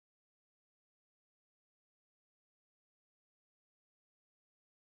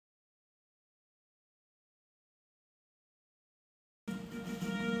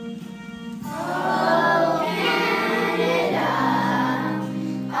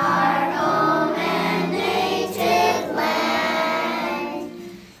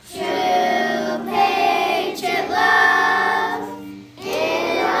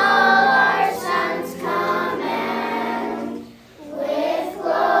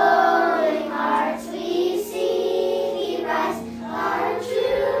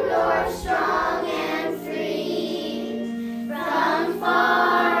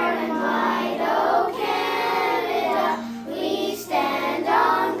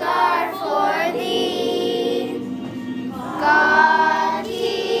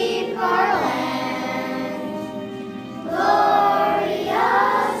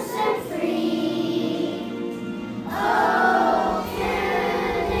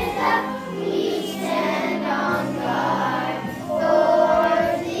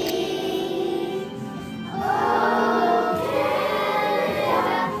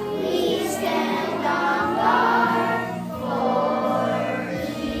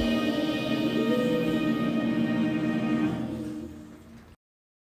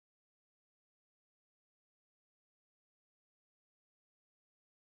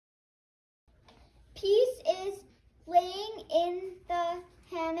Peace is laying in the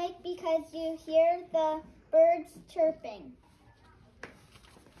hammock because you hear the birds chirping.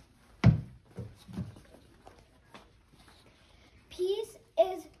 Peace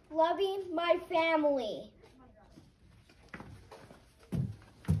is loving my family.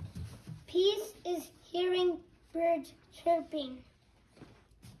 Peace is hearing birds chirping.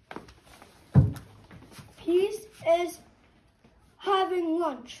 Peace is having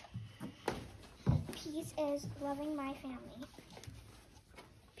lunch. Peace is loving my family.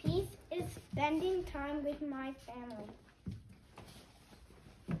 Peace is spending time with my family.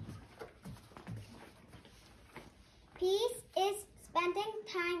 Peace is spending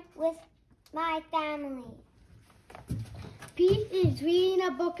time with my family. Peace is reading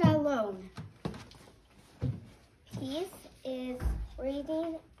a book alone. Peace is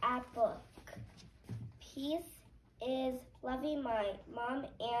reading a book. Peace is loving my mom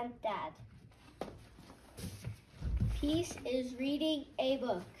and dad. Peace is reading a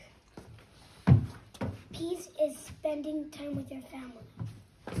book. Peace is spending time with your family.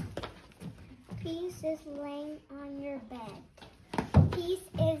 Peace is laying on your bed. Peace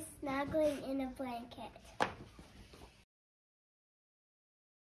is snuggling in a blanket.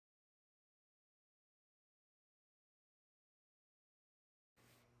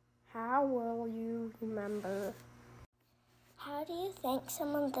 How will you remember? How do you thank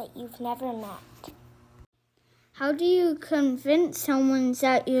someone that you've never met? How do you convince someone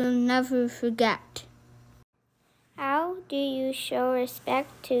that you'll never forget? How do you show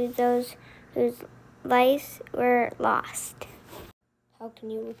respect to those whose lives were lost? How can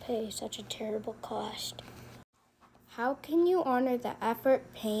you repay such a terrible cost? How can you honor the effort,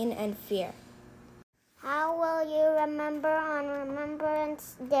 pain, and fear? How will you remember on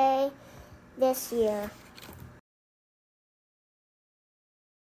Remembrance Day this year?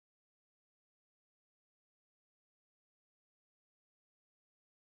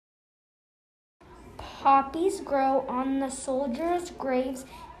 Poppies grow on the soldiers' graves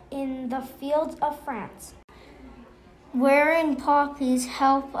in the fields of France. Wearing poppies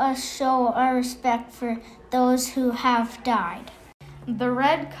help us show our respect for those who have died. The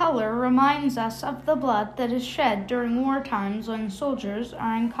red color reminds us of the blood that is shed during war times when soldiers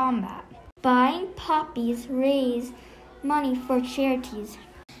are in combat. Buying poppies raise money for charities.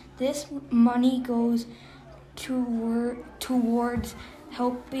 This money goes towards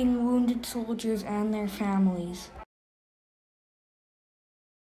helping wounded soldiers and their families.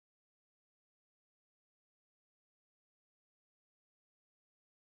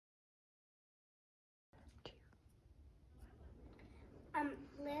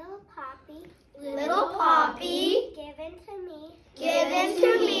 Little poppy, given to me,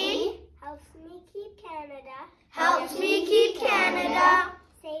 helps me keep Canada,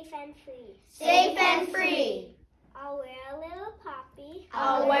 safe and free. I'll wear a little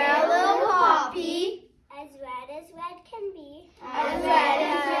poppy, as red can be,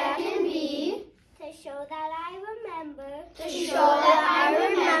 to show that I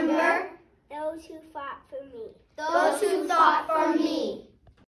remember, those who fought for me.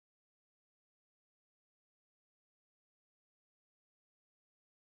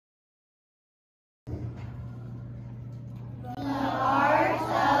 The art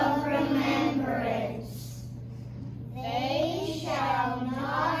of remembrance. They shall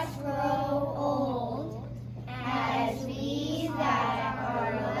not grow old, as we that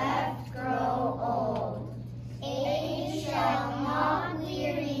are left grow old. Age shall not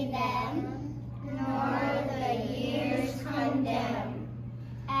weary them, nor the years condemn.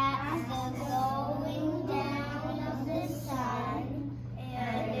 At the going down of the sun,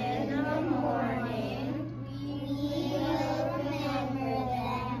 and in the morning,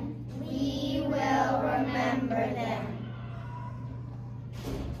 we will remember them.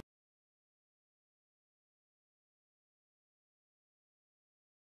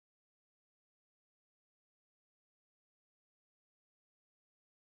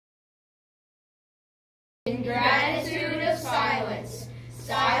 In gratitude of silence,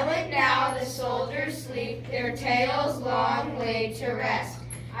 silent now the soldiers sleep, their tails long laid to rest.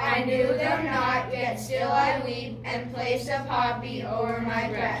 I knew them not, yet still I weep, and place a poppy o'er my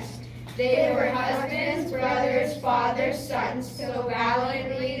breast. They were husbands, brothers, fathers, sons, so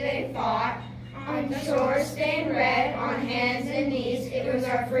valiantly they fought. On shore stained red, on hands and knees, it was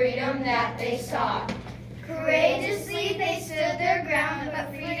our freedom that they sought. Courageously they stood their ground, but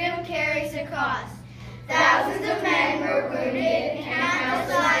freedom carries a cost. Thousands of men were wounded, and